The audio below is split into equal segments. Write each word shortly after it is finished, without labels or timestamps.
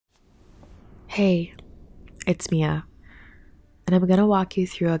Hey, it's Mia, and I'm going to walk you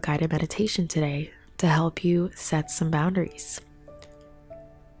through a guided meditation today to help you set some boundaries.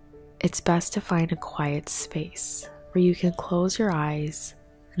 It's best to find a quiet space where you can close your eyes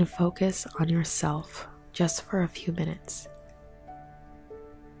and focus on yourself just for a few minutes.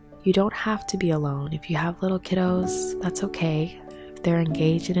 You don't have to be alone. If you have little kiddos, that's okay. If they're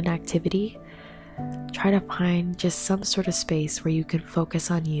engaged in an activity, try to find just some sort of space where you can focus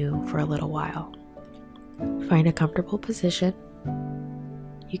on you for a little while. Find a comfortable position.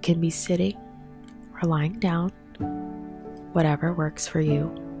 You can be sitting or lying down, whatever works for you.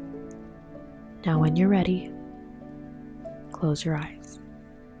 Now when you're ready, close your eyes.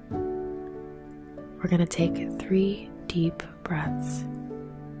 We're going to take 3 deep breaths.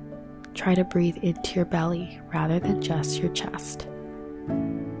 Try to breathe into your belly rather than just your chest.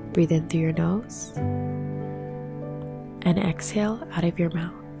 Breathe in through your nose and exhale out of your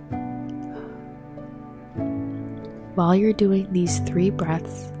mouth. While you're doing these 3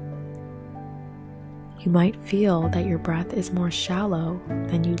 breaths, you might feel that your breath is more shallow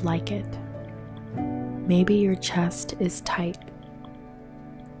than you'd like it. Maybe your chest is tight.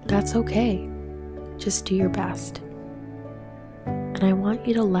 That's okay. Just do your best. And I want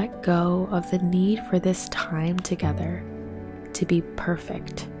you to let go of the need for this time together to be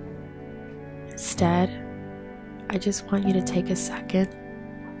perfect. Instead, I just want you to take a second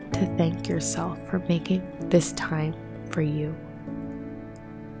to thank yourself for making this time for you.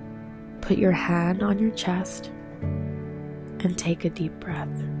 Put your hand on your chest and take a deep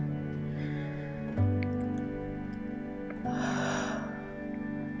breath.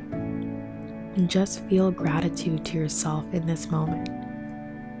 And just feel gratitude to yourself in this moment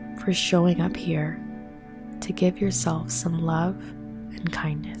for showing up here to give yourself some love and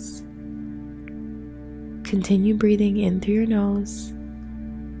kindness. Continue breathing in through your nose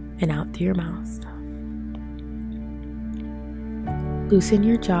and out through your mouth. Loosen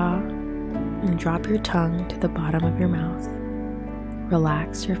your jaw and drop your tongue to the bottom of your mouth.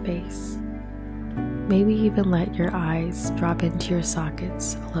 Relax your face. Maybe even let your eyes drop into your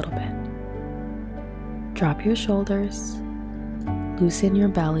sockets a little bit. Drop your shoulders, loosen your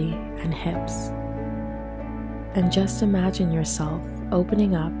belly and hips, and just imagine yourself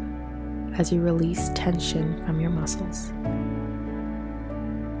opening up as you release tension from your muscles.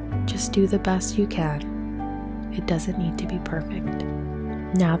 Just do the best you can. It doesn't need to be perfect.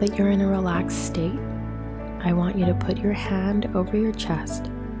 Now that you're in a relaxed state, I want you to put your hand over your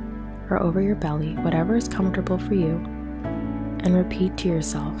chest or over your belly, whatever is comfortable for you, and repeat to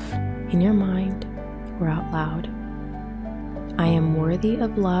yourself in your mind or out loud, I am worthy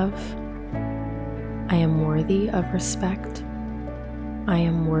of love. I am worthy of respect. I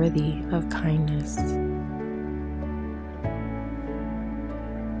am worthy of kindness.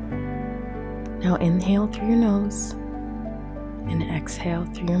 Now inhale through your nose and exhale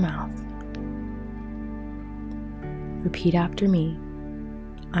through your mouth. Repeat after me.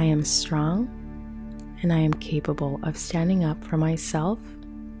 I am strong and I am capable of standing up for myself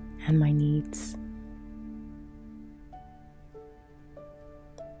and my needs.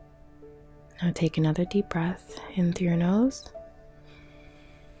 Now take another deep breath in through your nose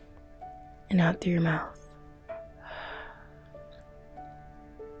and out through your mouth.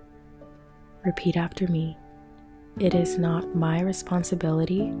 Repeat after me. It is not my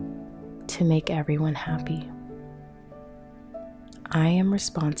responsibility to make everyone happy. I am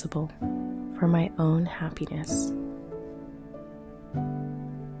responsible for my own happiness.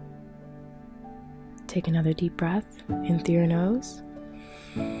 Take another deep breath in through your nose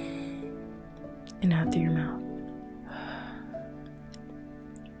and out through your mouth.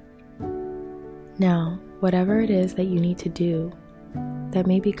 Now, whatever it is that you need to do that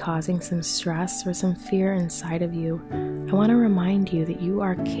may be causing some stress or some fear inside of you, I want to remind you that you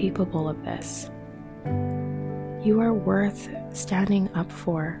are capable of this. You are worth standing up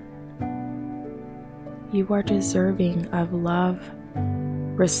for. You are deserving of love,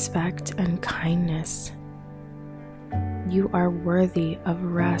 respect, and kindness. You are worthy of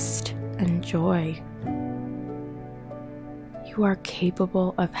rest and joy. You are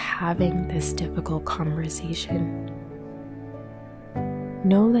capable of having this difficult conversation.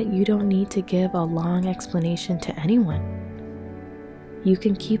 Know that you don't need to give a long explanation to anyone. You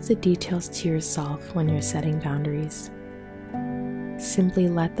can keep the details to yourself when you're setting boundaries. Simply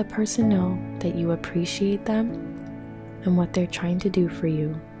let the person know that you appreciate them and what they're trying to do for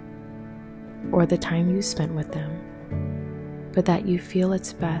you, or the time you spent with them, but that you feel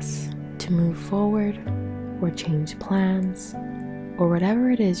it's best to move forward or change plans or whatever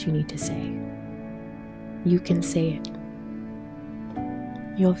it is you need to say. You can say it.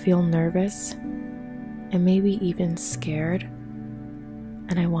 You'll feel nervous and maybe even scared.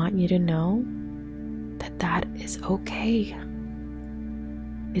 And I want you to know that that is okay.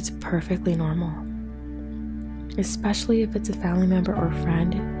 It's perfectly normal. Especially if it's a family member or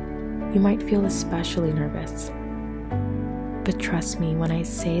friend, you might feel especially nervous. But trust me when I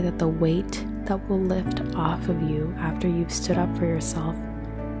say that the weight that will lift off of you after you've stood up for yourself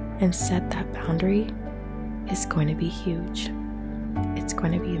and set that boundary is going to be huge. It's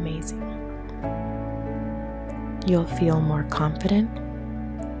going to be amazing. You'll feel more confident.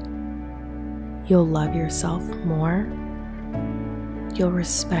 You'll love yourself more. You'll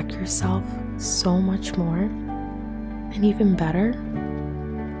respect yourself so much more. And even better,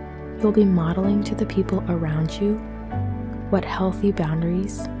 you'll be modeling to the people around you what healthy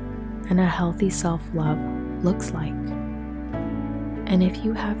boundaries and a healthy self-love looks like. And if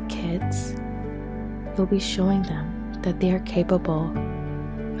you have kids, you'll be showing them that they are capable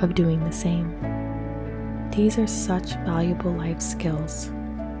of doing the same. These are such valuable life skills.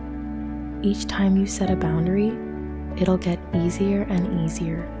 Each time you set a boundary, it'll get easier and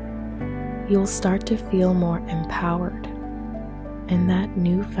easier. You'll start to feel more empowered. And that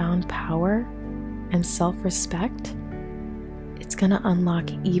newfound power and self-respect, it's going to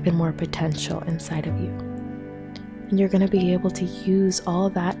unlock even more potential inside of you. And you're going to be able to use all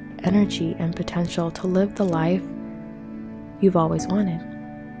that energy and potential to live the life you've always wanted.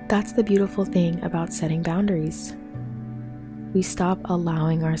 That's the beautiful thing about setting boundaries. We stop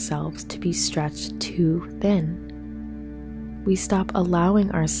allowing ourselves to be stretched too thin. We stop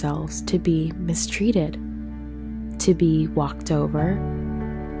allowing ourselves to be mistreated, to be walked over.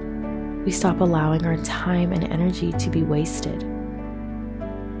 We stop allowing our time and energy to be wasted.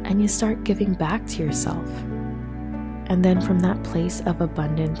 And you start giving back to yourself. And then from that place of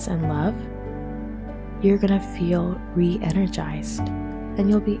abundance and love, you're going to feel re-energized. And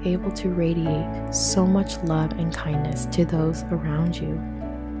you'll be able to radiate so much love and kindness to those around you.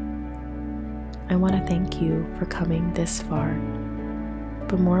 I want to thank you for coming this far.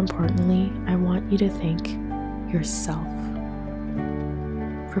 But more importantly, I want you to thank yourself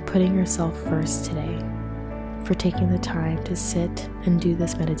for putting yourself first today, for taking the time to sit and do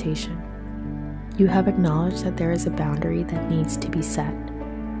this meditation. You have acknowledged that there is a boundary that needs to be set.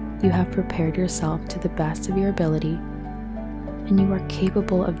 You have prepared yourself to the best of your ability, and you are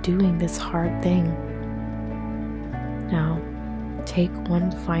capable of doing this hard thing. Now, take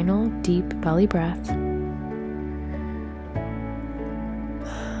one final deep belly breath.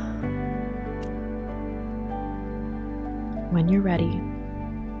 When you're ready,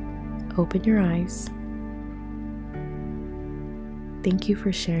 open your eyes. Thank you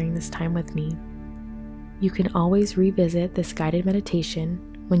for sharing this time with me. You can always revisit this guided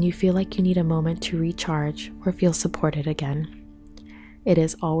meditation when you feel like you need a moment to recharge or feel supported again. It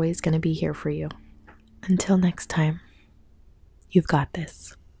is always going to be here for you. Until next time, you've got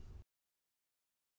this.